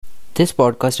This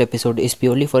podcast episode is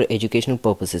purely for educational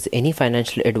purposes. Any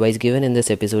financial advice given in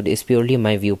this episode is purely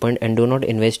my viewpoint and do not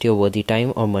invest your worthy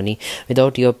time or money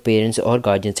without your parents or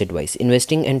guardians' advice.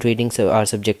 Investing and trading are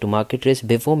subject to market risk.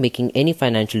 Before making any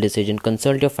financial decision,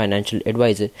 consult your financial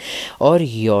advisor or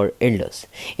your elders.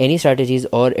 Any strategies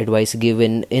or advice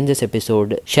given in this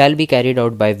episode shall be carried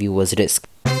out by viewers' risk.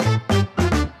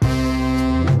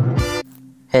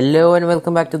 Hello and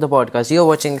welcome back to the podcast. You're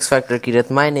watching X Factor Kirat.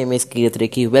 My name is Kirat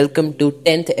Rekhi. Welcome to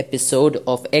 10th episode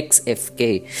of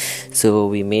XFK. So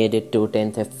we made it to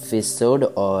 10th episode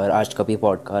और आज का भी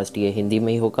podcast ये हिंदी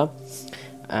में ही होगा.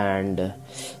 And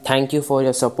thank you for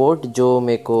your support जो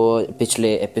मेरे को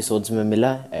पिछले एपिसोड्स में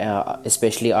मिला,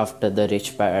 specially after the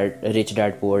rich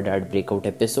dad poor dad breakout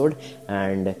episode.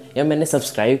 And यार मैंने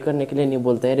सब्सक्राइब करने के लिए नहीं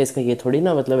बोलता यार, इसका ये थोड़ी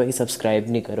ना मतलब है कि सब्सक्राइब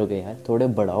नहीं करोगे यार. थोड़े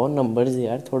बढ़ाओ नंबर्स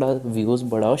यार, थोड़ा व्यूज़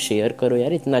बढ़ाओ, शेयर करो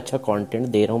यार. इतना अच्छा कंटेंट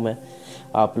दे रहा हूँ मैं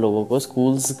आप लोगों को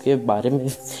स्कूल्स के बारे में.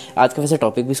 आज का वैसे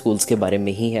टॉपिक भी स्कूल्स के बारे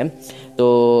में ही है,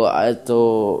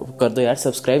 तो कर दो यार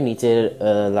सब्सक्राइब. नीचे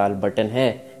लाल बटन है,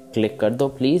 क्लिक कर दो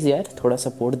प्लीज़ यार. थोड़ा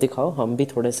सपोर्ट दिखाओ, हम भी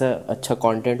थोड़ा सा अच्छा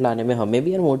कंटेंट लाने में हमें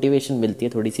भी यार मोटिवेशन मिलती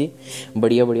है. थोड़ी सी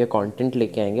बढ़िया कंटेंट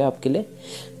लेके आएंगे आपके लिए.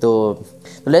 तो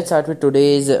let's start with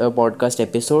today's podcast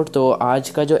episode. तो आज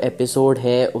का जो एपिसोड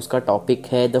है उसका टॉपिक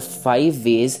है the 5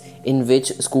 ways in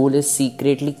which school is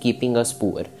secretly keeping us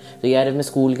poor. तो यार मैं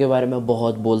स्कूल के बारे में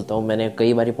बहुत बोलता हूँ. मैंने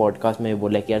कई बारी पॉडकास्ट में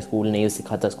बोला कि यार स्कूल नहीं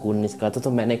सिखाता.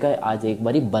 तो मैंने कहा आज एक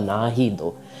बारी बना ही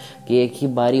दो, कि एक ही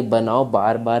बारी बनाओ,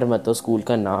 बार बार मत तो स्कूल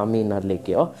का नाम ही ना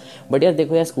लेके आओ. बट यार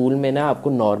देखो यार, स्कूल में ना आपको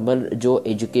नॉर्मल जो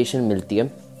एजुकेशन मिलती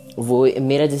है वो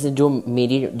मेरा जैसे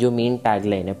मेरी जो मेन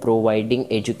टैगलाइन है, प्रोवाइडिंग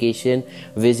एजुकेशन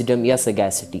विजडम या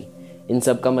सगैसिटी. इन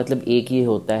सब का मतलब एक ही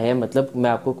होता है. मतलब मैं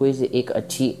आपको कोई एक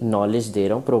अच्छी नॉलेज दे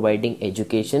रहा हूँ. Providing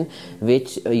education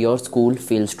which your school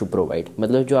fails to provide,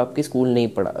 मतलब जो आपके स्कूल नहीं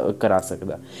करा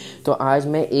सकता. तो आज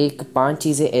मैं 5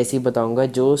 चीज़ें ऐसी बताऊँगा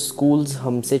जो स्कूल्स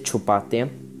हमसे छुपाते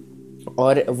हैं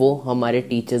और वो हमारे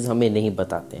टीचर्स हमें नहीं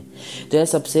बताते हैं. तो यार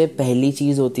सबसे पहली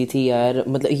चीज़ होती थी यार,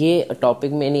 मतलब ये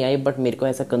टॉपिक में नहीं आई बट मेरे को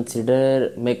ऐसा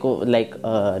मेरे को लाइक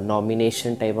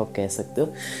नॉमिनेशन टाइप आप कह सकते हो,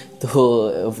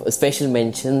 तो special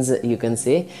mentions you can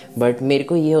say. But मेरे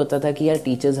को ये होता था कि यार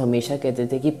टीचर्स हमेशा कहते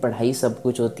थे कि पढ़ाई सब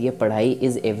कुछ होती है, पढ़ाई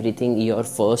is everything, your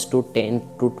 1st to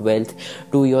 10th to 12th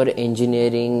to your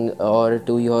engineering और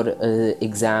to your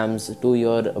exams, to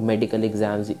your medical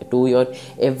exams, to your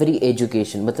every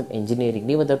education. मतलब इंजीनियरिंग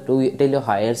नहीं, मतलब to till your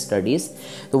higher studies.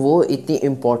 तो वो इतनी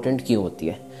इम्पॉर्टेंट क्यों होती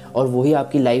है और वही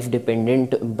आपकी लाइफ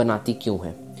डिपेंडेंट बनाती क्यों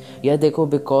है यार? देखो,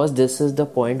 because this is the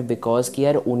point. Because कि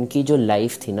यार उनकी जो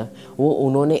लाइफ थी ना, वो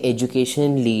उन्होंने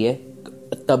एजुकेशन ली है,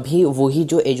 तभी वही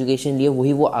जो एजुकेशन लिए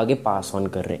वही वो आगे पास ऑन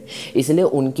कर रहे हैं. इसलिए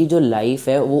उनकी जो लाइफ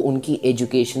है वो उनकी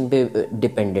एजुकेशन पे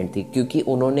डिपेंडेंट थी. क्योंकि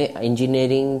उन्होंने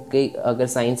इंजीनियरिंग के अगर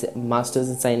science masters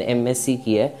in science MSc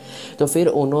किया है तो फिर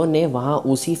उन्होंने वहाँ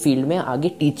उसी फील्ड में आगे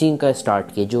टीचिंग का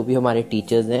स्टार्ट किया. जो भी हमारे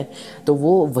टीचर्स हैं तो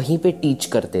वो वहीं पे टीच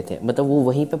करते थे, मतलब वो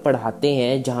वहीं पे पढ़ाते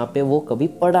हैं जहाँ पे वो कभी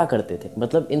पढ़ा करते थे.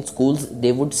 मतलब in schools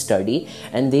they would study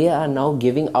and they are now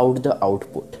giving out the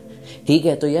output. ठीक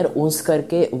है, तो यार उस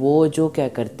करके वो जो क्या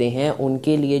करते हैं,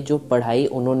 उनके लिए जो पढ़ाई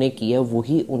उन्होंने की है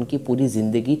वही उनकी पूरी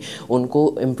ज़िंदगी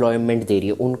उनको एम्प्लॉयमेंट दे रही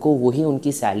है, उनको वही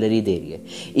उनकी सैलरी दे रही है.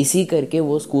 इसी करके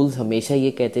वो स्कूल्स हमेशा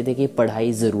ये कहते थे कि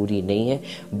पढ़ाई ज़रूरी नहीं है.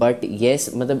 बट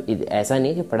येस, मतलब ऐसा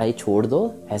नहीं कि पढ़ाई छोड़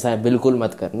दो, ऐसा बिल्कुल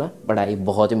मत करना. पढ़ाई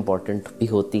बहुत इंपॉर्टेंट भी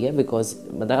होती है, बिकॉज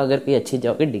मतलब अगर कोई अच्छी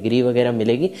जॉब डिग्री वगैरह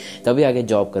मिलेगी तभी आगे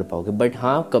जॉब कर पाओगे. बट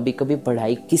हाँ, कभी कभी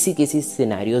पढ़ाई किसी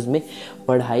सिनेरियोज़ में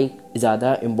पढ़ाई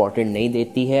ज़्यादा इम्पॉर्टेंट नहीं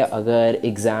देती है. अगर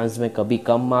एग्ज़ाम्स में कभी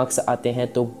कम मार्क्स आते हैं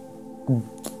तो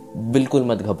बिल्कुल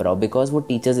मत घबराओ. बिकॉज वो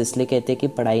टीचर्स इसलिए कहते हैं कि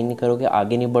पढ़ाई नहीं करोगे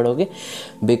आगे नहीं बढ़ोगे,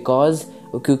 बिकॉज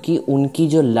क्योंकि उनकी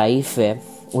जो लाइफ है,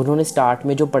 उन्होंने स्टार्ट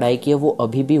में जो पढ़ाई की है वो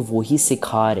अभी भी वही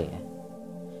सिखा रहे हैं.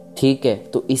 ठीक है,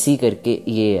 तो इसी करके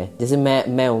ये है. जैसे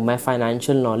मैं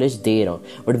फाइनेंशियल नॉलेज दे रहा हूँ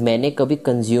बट मैंने कभी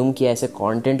कंज्यूम किया, ऐसे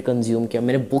कंटेंट कंज्यूम किया.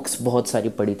 मैंने बुक्स बहुत सारी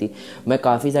पढ़ी थी, मैं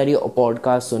काफ़ी सारी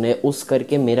पॉडकास्ट सुने. उस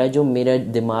करके मेरा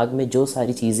दिमाग में जो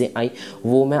सारी चीज़ें आई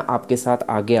वो मैं आपके साथ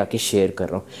आगे आके शेयर कर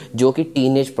रहा हूँ, जो कि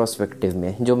टीनेज पर्सपेक्टिव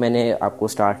में, जो मैंने आपको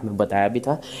स्टार्ट में बताया भी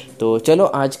था. तो चलो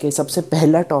आज के सबसे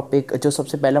पहला टॉपिक, जो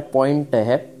सबसे पहला पॉइंट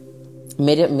है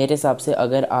मेरे हिसाब से,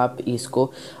 अगर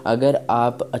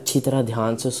आप अच्छी तरह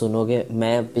ध्यान से सुनोगे,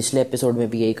 मैं पिछले एपिसोड में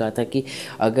भी यही कहा था कि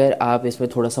अगर आप इसमें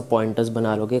थोड़ा सा पॉइंटर्स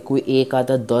बना लोगे, कोई एक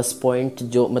आधा 10 पॉइंट,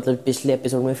 जो मतलब पिछले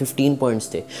एपिसोड में 15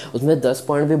 पॉइंट्स थे, उसमें 10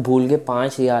 पॉइंट भी भूल गए,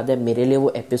 5 याद है, मेरे लिए वो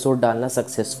एपिसोड डालना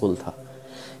सक्सेसफुल था.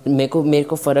 मेरे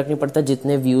को फ़र्क नहीं पड़ता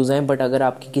जितने व्यूज़ आएँ, बट अगर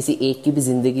आपकी किसी एक की भी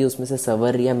ज़िंदगी उसमें से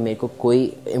संवर रही है, मेरे को कोई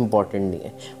इम्पोर्टेंट नहीं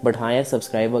है। बट हाँ यार,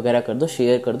 सब्सक्राइब वगैरह कर दो,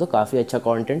 शेयर कर दो, काफ़ी अच्छा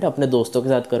कंटेंट अपने दोस्तों के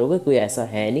साथ करोगे, कोई ऐसा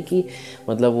है नहीं कि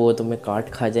मतलब वो तुम्हें काट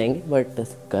खा जाएंगे। बट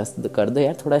कर दो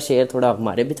यार थोड़ा शेयर, थोड़ा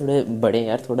हमारे भी थोड़े बढ़े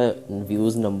यार, थोड़ा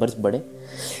व्यूज़ नंबर्स बढ़े।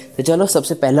 तो चलो,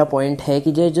 सबसे पहला पॉइंट है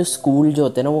कि जो स्कूल जो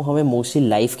होते हैं ना, वो हमें मोस्टली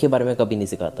लाइफ के बारे में कभी नहीं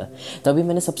सिखाता। तभी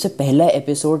मैंने सबसे पहला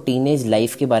एपिसोड टीनेज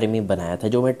लाइफ के बारे में बनाया था,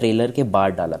 जो मैं ट्रेलर के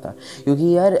बाद डाला था।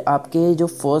 क्योंकि यार आपके जो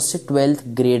फर्स्ट से 12th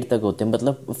ग्रेड तक होते हैं,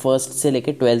 मतलब फर्स्ट से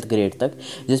लेकर 12th ग्रेड तक,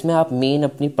 जिसमें आप मेन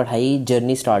अपनी पढ़ाई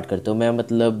जर्नी स्टार्ट करते हो। मैं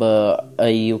मतलब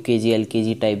UKG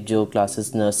LKG टाइप जो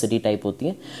क्लासेस नर्सरी टाइप होती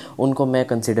हैं, उनको मैं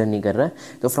कंसिडर नहीं कर रहा।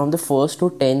 तो from the first to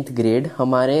 10th grade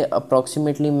हमारे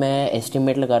अप्रॉक्सीमेटली, मैं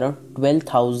एस्टिमेट लगा रहा हूँ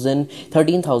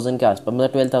 13,000 के आसपास,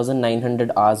 मतलब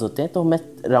 12,900 आवर्स होते हैं। तो मैं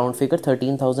राउंड फिगर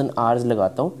 13,000 आवर्स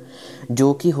लगाता हूँ,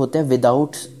 जो कि होते हैं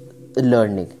विदाउट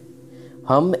लर्निंग।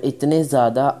 हम इतने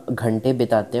ज़्यादा घंटे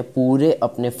बिताते हैं पूरे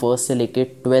अपने फर्स्ट से लेकर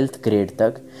 12th ग्रेड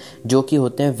तक, जो कि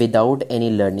होते हैं विदाउट एनी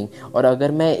लर्निंग। और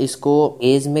अगर मैं इसको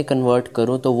एज में कन्वर्ट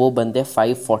करूं तो वो बनते हैं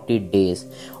 540 डेज़।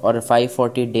 और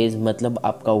 540 डेज़ मतलब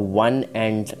आपका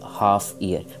 1.5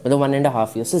 ईयर, मतलब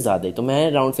 1.5 ईयर से ज़्यादा ही। तो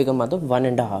मैं राउंड फिगर मानता हूँ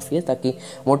 1.5 ईयर, ताकि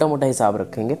मोटा मोटा हिसाब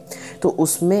रखेंगे। तो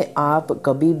उसमें आप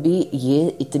कभी भी ये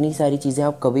इतनी सारी चीज़ें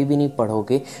आप कभी भी नहीं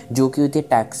पढ़ोगे, जो कि होती है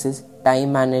taxes, time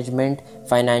management,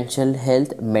 financial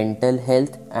health, mental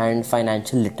health and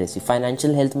financial literacy.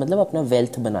 Financial health मतलब अपना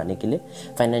वेल्थ बनाने के लिए,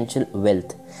 फाइनेंशियल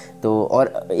वेल्थ। तो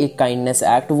और एक काइंडनेस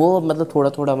एक्ट, वो मतलब थोड़ा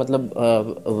थोड़ा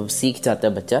मतलब सीख जाता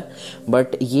है बच्चा।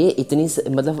 बट ये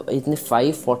मतलब इतने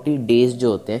 540 डेज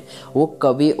जो होते हैं, वो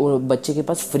कभी बच्चे के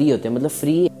पास फ्री होते हैं, मतलब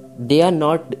free, they are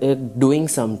not doing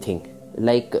something,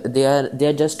 like they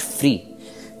are just free.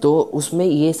 तो उसमें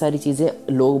ये सारी चीज़ें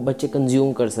लोग बच्चे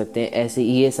कंज्यूम कर सकते हैं, ऐसे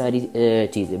ये सारी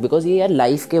चीज़ें, बिकॉज ये यार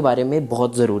लाइफ के बारे में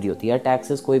बहुत ज़रूरी होती है यार।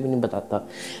 टैक्सेस कोई भी नहीं बताता,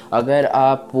 अगर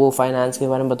आप वो फाइनेंस के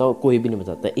बारे में बताओ कोई भी नहीं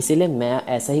बताता। इसीलिए मैं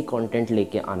ऐसा ही कंटेंट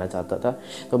लेके आना चाहता था।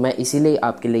 तो मैं इसीलिए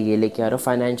आपके लिए ये लेके आ रहा हूँ,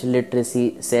 फाइनेंशियल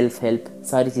लिटरेसी, सेल्फ हेल्प,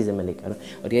 सारी चीज़ें मैं लेके आ रहा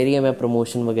हूँ। और यार ये मैं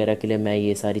प्रमोशन वगैरह के लिए मैं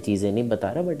ये सारी चीज़ें नहीं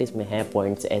बता रहा, बट इसमें है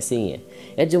पॉइंट्स ऐसे ही हैं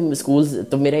यार जो स्कूल्स।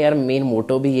 तो मेरा यार मेन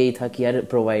मोटो भी यही था कि यार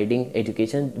providing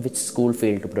education which school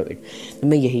fail to provide. तो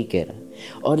मैं यही कह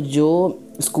रहा। और जो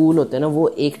स्कूल होते हैं ना, वो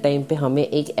एक टाइम पे हमें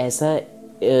एक ऐसा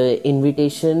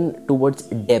invitation towards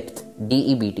depth,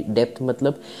 DEBT, depth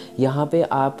मतलब यहाँ पे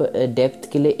आप डेप्थ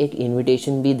के लिए एक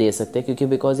इनविटेशन भी दे सकते हैं। क्योंकि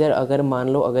बिकॉज यार अगर मान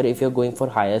लो, अगर if you are going for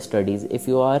higher studies, if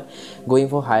you are going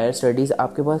for higher studies,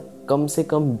 आपके पास कम से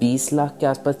कम 20 लाख के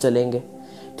आसपास चलेंगे।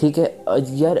 ठीक है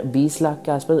यार, 20 लाख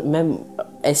के आसपास मैं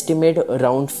एस्टिमेट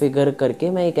राउंड फिगर करके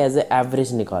मैं एक एज ए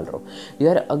एवरेज निकाल रहा हूँ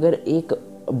यार। अगर एक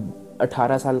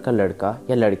 18 साल का लड़का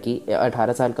या लड़की,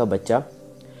 18 साल का बच्चा,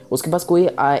 उसके पास कोई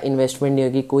इन्वेस्टमेंट नहीं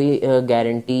होगी, कोई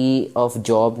गारंटी ऑफ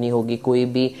जॉब नहीं होगी, कोई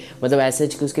भी मतलब ऐसे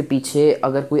कि उसके पीछे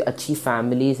अगर कोई अच्छी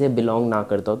फैमिली से बिलोंग ना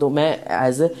करता हो, तो मैं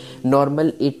एज ए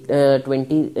नॉर्मल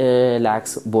 20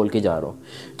 lakhs बोल के जा रहा हूँ।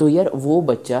 तो यार वो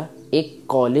बच्चा एक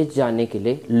कॉलेज जाने के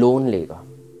लिए लोन लेगा।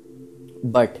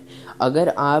 बट अगर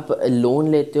आप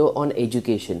लोन लेते हो ऑन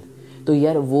एजुकेशन, तो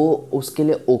यार वो उसके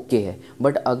लिए ओके है।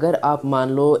 बट अगर आप मान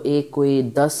लो एक कोई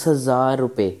 10,000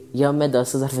 रुपये, या मैं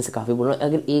 10,000 वैसे काफ़ी बोल रहा हूँ,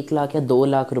 अगर 1 लाख या 2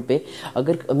 लाख रुपए,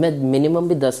 अगर मैं मिनिमम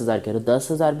भी 10,000 कह रहा हूँ,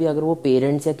 10,000 भी अगर वो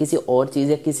पेरेंट्स या किसी और चीज़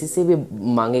या किसी से भी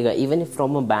मांगेगा, इवन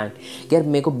फ्रॉम अ बैंक, कि यार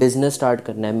मेरे को बिजनेस स्टार्ट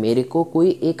करना है, मेरे को कोई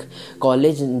एक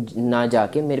कॉलेज ना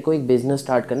जाके मेरे को एक बिजनेस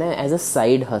स्टार्ट करना है एज अ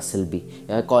साइड हसल भी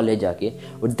कॉलेज जाके,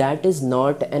 that is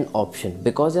not an option.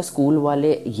 Because यार स्कूल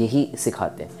वाले यही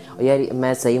सिखाते हैं। और यार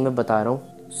मैं सही में बता रहा हूँ,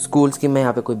 स्कूल्स की मैं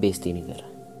यहाँ पे कोई बेइज्जती नहीं कर रहा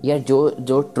यार।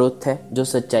 जो ट्रुथ है, जो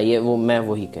सच्चाई है, वो मैं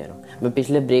वही कह रहा हूँ। मैं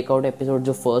पिछले ब्रेकआउट एपिसोड,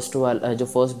 जो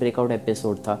फर्स्ट ब्रेकआउट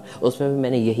एपिसोड था, उसमें भी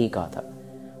मैंने यही कहा था।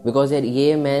 बिकॉज यार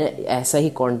ये मैं ऐसा ही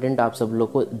कंटेंट आप सब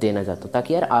लोग को देना चाहता हूँ,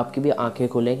 ताकि यार आपकी भी आंखें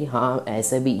खुलें कि हाँ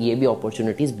ऐसा भी, ये भी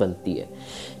अपॉर्चुनिटीज़ बनती है।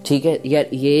 ठीक है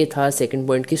यार, ये था सेकंड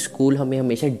पॉइंट कि स्कूल हमें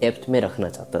हमेशा डेप्थ में रखना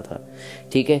चाहता था।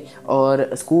 ठीक है, और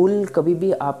स्कूल कभी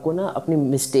भी आपको ना अपनी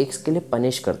मिस्टेक्स के लिए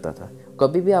पनिश करता था।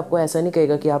 कभी भी आपको ऐसा नहीं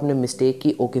कहेगा कि आपने मिस्टेक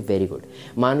की, ओके वेरी गुड।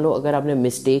 मान लो अगर आपने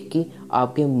मिस्टेक की,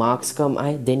 आपके मार्क्स कम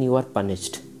आए, देन यू आर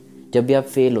पनिश्ड, जब भी आप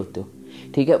फेल होते हो।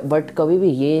 ठीक है, बट कभी भी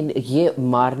ये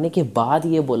मारने के बाद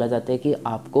ये बोला जाता है कि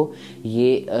आपको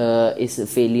ये इस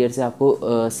फेलियर से आपको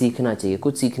सीखना चाहिए,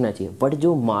 कुछ सीखना चाहिए। बट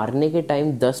जो मारने के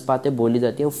टाइम 10 बातें बोली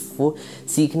जाती हैं, वो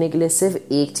सीखने के लिए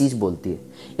सिर्फ एक चीज़ बोलती है।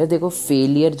 यार देखो,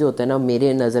 फेलियर जो होता है ना,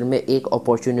 मेरे नज़र में एक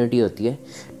अपॉर्चुनिटी होती है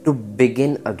to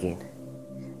begin again,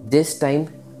 this time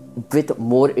with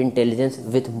more intelligence,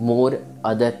 with more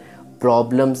other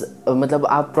problems, मतलब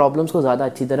आप प्रॉब्लम्स को ज़्यादा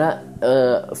अच्छी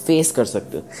तरह फेस कर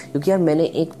सकते हो। क्योंकि यार मैंने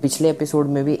एक पिछले एपिसोड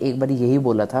में भी एक बार यही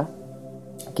बोला था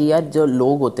कि यार जो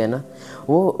लोग होते हैं ना,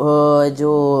 वो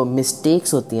जो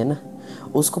मिस्टेक्स होती है ना,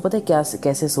 उसको पता है क्या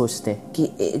कैसे सोचते हैं कि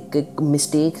एक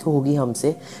मिस्टेक होगी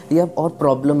हमसे या और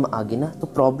प्रॉब्लम आ गई ना, तो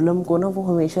प्रॉब्लम को ना वो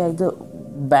हमेशा एकदम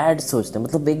बैड सोचते हैं,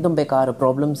 मतलब एकदम बेकार है,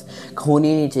 प्रॉब्लम्स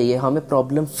होनी नहीं चाहिए, हमें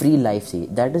प्रॉब्लम फ्री लाइफ चाहिए।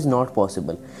 That is not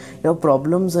possible. या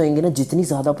प्रॉब्लम्स होंगे ना, जितनी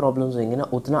ज़्यादा प्रॉब्लम्स होंगे ना,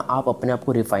 उतना आप अपने आप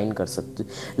को रिफाइन कर सकते हो।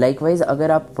 लाइकवाइज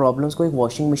अगर आप प्रॉब्लम्स को एक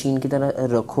वॉशिंग मशीन की तरह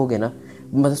रखोगे ना,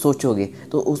 मतलब सोचोगे,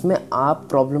 तो उसमें आप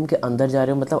प्रॉब्लम के अंदर जा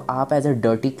रहे हो, मतलब आप एज अ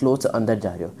डर्टी क्लोथ्स अंदर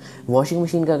जा रहे हो। वॉशिंग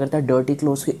मशीन क्या करता है, डर्टी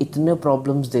क्लोथ्स के इतने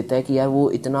प्रॉब्लम्स देता है कि यार वो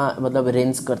इतना मतलब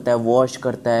रिंस करता है, वॉश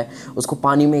करता है, उसको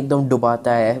पानी में एकदम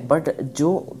डुबाता है,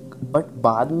 बट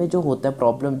बाद में जो होता है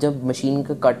प्रॉब्लम, जब मशीन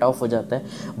का कट ऑफ हो जाता है,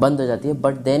 बंद हो जाती है,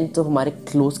 बट देन तो हमारे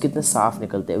क्लोथ्स कितने साफ़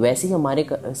निकलते हैं। वैसे ही हमारे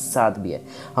साथ भी है,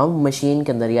 हम मशीन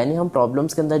के अंदर, यानी हम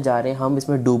प्रॉब्लम्स के अंदर जा रहे हैं, हम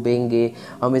इसमें डूबेंगे,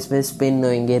 हम इसमें स्पिन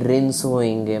होएंगे, रिंस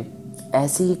होएंगे,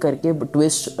 ऐसे ही करके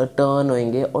ट्विस्ट टर्न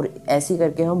होएंगे, और ऐसे ही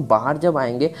करके हम बाहर जब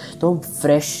आएंगे तो हम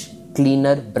fresh,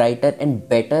 cleaner, brighter and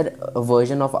better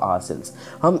version of ourselves,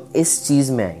 हम इस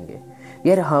चीज़ में आएंगे।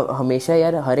 यार हमेशा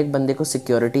यार हर एक बंदे को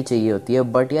सिक्योरिटी चाहिए होती है,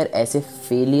 बट यार ऐसे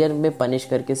फेलियर में पनिश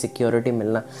करके सिक्योरिटी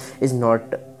मिलना इज़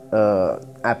नॉट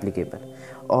एप्लीकेबल।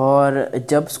 और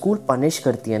जब स्कूल पनिश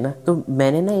करती है ना, तो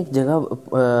मैंने ना एक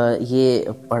जगह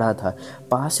ये पढ़ा था,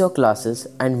 pass your classes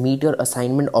and meet your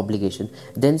assignment obligation,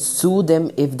 then sue them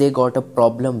if they got a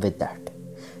problem with that.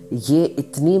 ये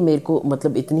इतनी मेरे को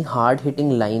मतलब इतनी हार्ड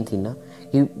हिटिंग लाइन थी ना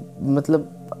कि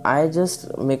मतलब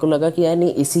मेरे को लगा कि यार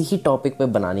नहीं, इसी ही टॉपिक पे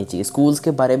बनानी चाहिए, स्कूल्स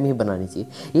के बारे में ही बनानी चाहिए।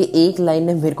 ये एक लाइन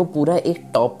ने मेरे को पूरा एक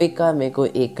टॉपिक का, मेरे को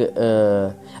एक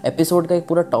एपिसोड का एक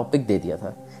पूरा टॉपिक दे दिया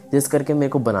था, जिस करके मेरे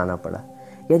को बनाना पड़ा।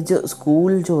 यार जो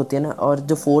स्कूल जो होती है ना, और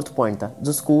जो फोर्थ पॉइंट था,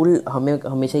 जो स्कूल हमें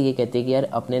हमेशा ये कहते हैं कि यार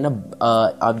अपने ना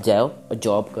आप जाओ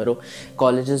जॉब करो,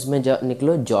 कॉलेजेस में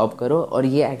निकलो जॉब करो, और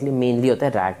ये एक्चुअली मेनली होता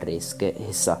है रैट रेस के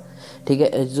हिस्सा, ठीक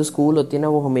है। जो स्कूल होती है ना,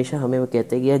 वो हमेशा हमें वो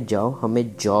कहते हैं कि यार जाओ,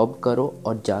 हमें जॉब करो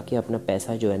और जाके अपना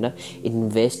पैसा जो है ना,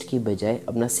 इन्वेस्ट की बजाय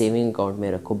अपना सेविंग अकाउंट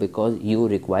में रखो, because you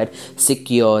require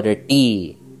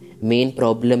security. Main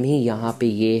problem ही यहाँ पे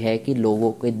ये है कि लोगों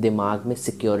के दिमाग में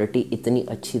सिक्योरिटी इतनी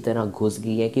अच्छी तरह घुस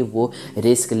गई है कि वो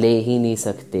रिस्क ले ही नहीं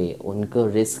सकते, उनको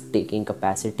रिस्क टेकिंग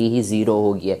कैपेसिटी ही ज़ीरो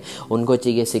हो गई है। उनको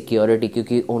चाहिए सिक्योरिटी,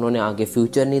 क्योंकि उन्होंने आगे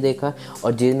फ्यूचर नहीं देखा,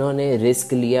 और जिन्होंने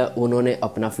रिस्क लिया उन्होंने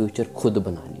अपना फ्यूचर खुद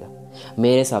बना लिया।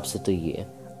 मेरे हिसाब से तो ये है,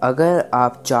 अगर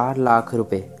आप 4 लाख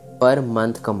रुपए पर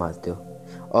मंथ कमाते हो,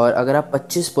 और अगर आप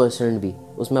 25% भी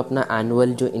उसमें अपना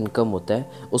एनुअल जो इनकम होता है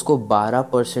उसको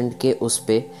 12% के उस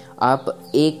पे आप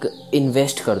एक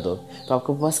इन्वेस्ट कर दो, तो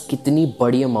आपके पास कितनी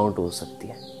बड़ी अमाउंट हो सकती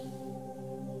है।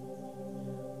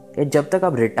 जब तक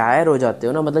आप रिटायर हो जाते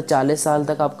हो ना, मतलब 40 साल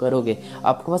तक आप करोगे,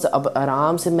 आपके पास अब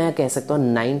आराम से, मैं कह सकता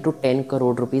हूँ 9 to 10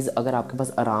 करोड़ रुपीज़ अगर आपके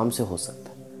पास आराम से हो सकता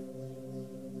है।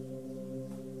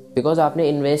 बिकॉज आपने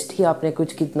इन्वेस्ट ही, आपने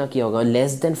कुछ कितना किया होगा,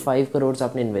 लेस देन 5 करोड़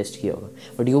आपने इन्वेस्ट किया होगा,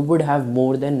 but you would have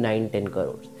more than 9-10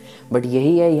 crore. But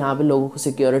यही है, यहाँ पे लोगों को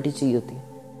सिक्योरिटी चाहिए होती है,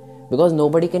 because no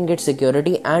buddy can get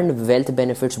security and wealth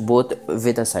benefits both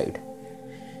with a side.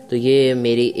 तो ये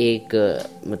मेरी एक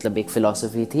मतलब एक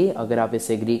फ़िलॉसफी थी, अगर आप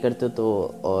इससे एग्री करते हो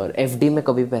तो। और एफडी में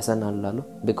कभी पैसा ना डालो,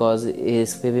 बिकॉज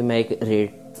इस पर भी मैं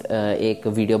एक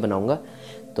वीडियो बनाऊंगा,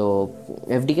 तो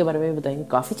एफडी के बारे में बताएंगे,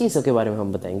 काफ़ी चीज़ों के बारे में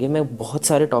हम बताएंगे। मैं बहुत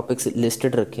सारे टॉपिक्स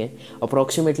लिस्टेड रखे हैं,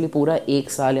 अप्रॉक्सीमेटली पूरा 1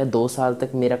 साल या 2 साल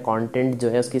तक मेरा कंटेंट जो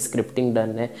है उसकी स्क्रिप्टिंग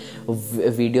डन है,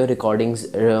 वीडियो रिकॉर्डिंग्स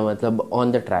मतलब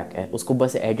ऑन द ट्रैक है, उसको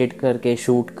बस एडिट करके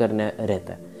शूट करना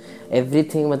रहता है,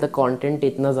 एवरीथिंग। मतलब कंटेंट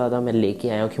इतना ज़्यादा मैं लेके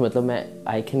आया हूँ कि मतलब मैं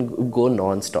I can go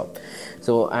non stop.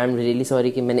 So I am really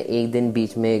sorry कि मैंने एक दिन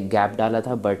बीच में गैप डाला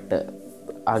था, बट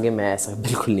आगे मैं ऐसा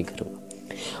बिल्कुल नहीं करूँगा।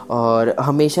 और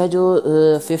हमेशा जो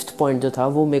 5th पॉइंट जो था,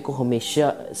 वो मेरे को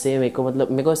हमेशा से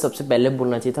मेरे को सबसे पहले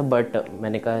बोलना चाहिए था, बट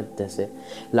मैंने कहा जैसे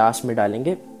लास्ट में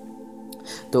डालेंगे।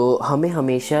 तो हमें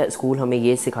हमेशा स्कूल हमें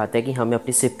ये सिखाता है कि हमें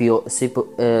अपनी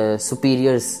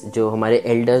सुपीरियर्स जो हमारे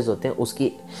एल्डर्स होते हैं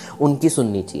उनकी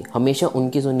सुननी चाहिए, हमेशा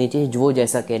उनकी सुननी चाहिए, जो वो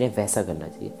जैसा कह रहे हैं वैसा करना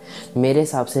चाहिए। मेरे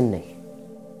हिसाब से नहीं,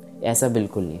 ऐसा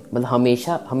बिल्कुल नहीं। मतलब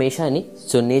हमेशा नहीं,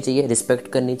 सुननी चाहिए, रिस्पेक्ट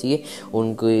करनी चाहिए,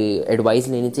 उनकी एडवाइस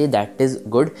लेनी चाहिए, दैट इज़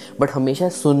गुड, बट हमेशा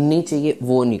सुननी चाहिए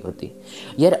वो नहीं होती।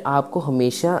 यार आपको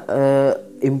हमेशा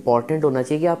इम्पॉर्टेंट होना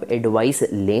चाहिए कि आप एडवाइस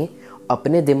लें,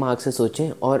 अपने दिमाग से सोचें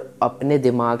और अपने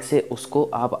दिमाग से उसको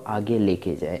आप आगे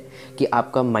लेके जाएं कि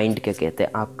आपका माइंड क्या कहता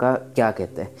है, आपका क्या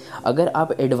कहता है। अगर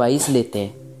आप एडवाइस लेते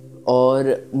हैं और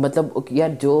मतलब यार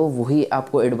जो वही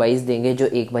आपको एडवाइस देंगे जो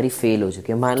एक बारी फेल हो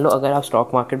चुके हैं। मान लो अगर आप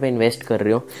स्टॉक मार्केट में इन्वेस्ट कर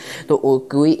रहे हो तो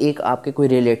कोई एक आपके कोई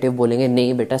रिलेटिव बोलेंगे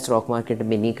नहीं बेटा स्टॉक मार्केट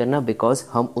में नहीं करना बिकॉज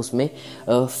हम उसमें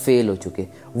फेल हो चुके।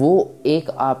 वो एक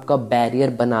आपका बैरियर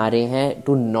बना रहे हैं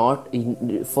to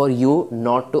not for you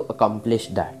not to accomplish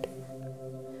that.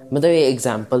 मतलब ये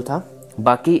एग्जाम्पल था,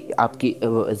 बाकी आपकी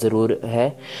ज़रूर है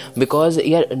बिकॉज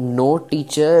यार no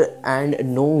teacher and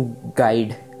no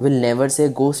guide will never say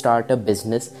go start a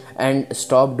business and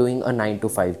stop doing a 9 to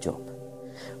 5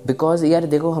 job because यार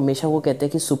देखो हमेशा वो कहते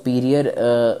हैं कि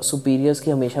सुपीरियर्स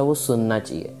की हमेशा वो सुनना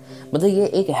चाहिए। मतलब ये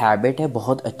एक हैबिट है,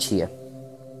 बहुत अच्छी है,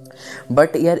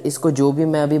 बट यार इसको जो भी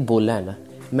मैं अभी बोला है ना,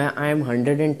 मैं आई एम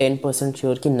 110%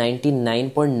 श्योर कि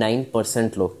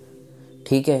 99.9% लोग,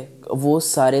 ठीक है, वो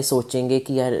सारे सोचेंगे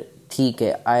कि यार ठीक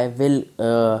है आई विल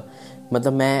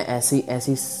मतलब मैं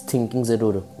ऐसी थिंकिंग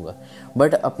ज़रूर रखूँगा,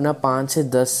 बट अपना 5 से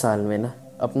 10 साल में ना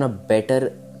अपना बेटर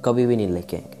कभी भी नहीं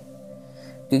लेके आएंगे।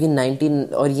 क्योंकि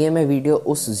 19 और ये मैं वीडियो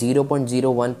उस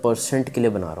 0.01% के लिए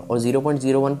बना रहा हूँ, और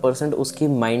 0.01% उसकी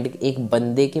माइंड, एक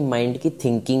बंदे की माइंड की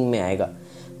थिंकिंग में आएगा।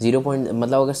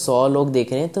 मतलब अगर 100 लोग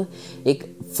देख रहे हैं तो एक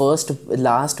फर्स्ट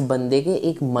लास्ट बंदे के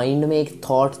एक माइंड में एक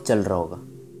थॉट चल रहा होगा,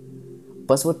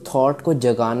 बस वो थॉट को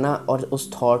जगाना और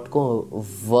उस थॉट को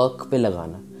वर्क पे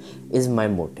लगाना इज़ माई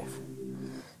मोटिव।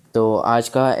 तो आज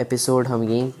का एपिसोड हम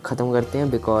यहीं ख़त्म करते हैं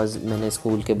बिकॉज़ मैंने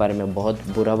स्कूल के बारे में बहुत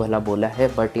बुरा भला बोला है,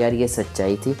 बट यार ये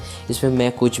सच्चाई थी, इसमें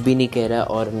मैं कुछ भी नहीं कह रहा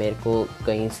और मेरे को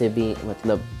कहीं से भी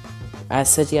मतलब एज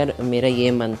सच यार मेरा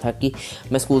ये मन था कि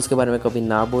मैं स्कूल्स के बारे में कभी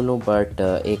ना बोलूं, बट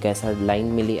एक ऐसा लाइन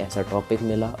मिली, ऐसा टॉपिक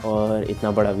मिला और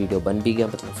इतना बड़ा वीडियो बन भी गया,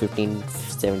 मतलब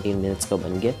 15-17 मिनट्स का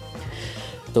बन गया।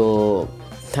 तो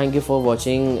thank you for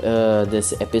watching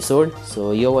this episode. So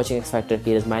you're watching X Factor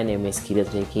Kirat. My name is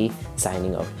Kirat Rekhi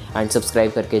signing out and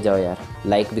subscribe करके जाओ यार,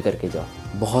 like भी करके जाओ,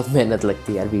 बहुत मेहनत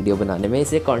लगती है यार वीडियो बनाने में।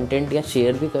 इसे कंटेंट या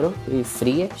शेयर भी करो,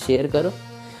 फ्री है, शेयर करो,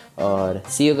 और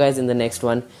see you guys in the next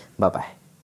one. Bye bye.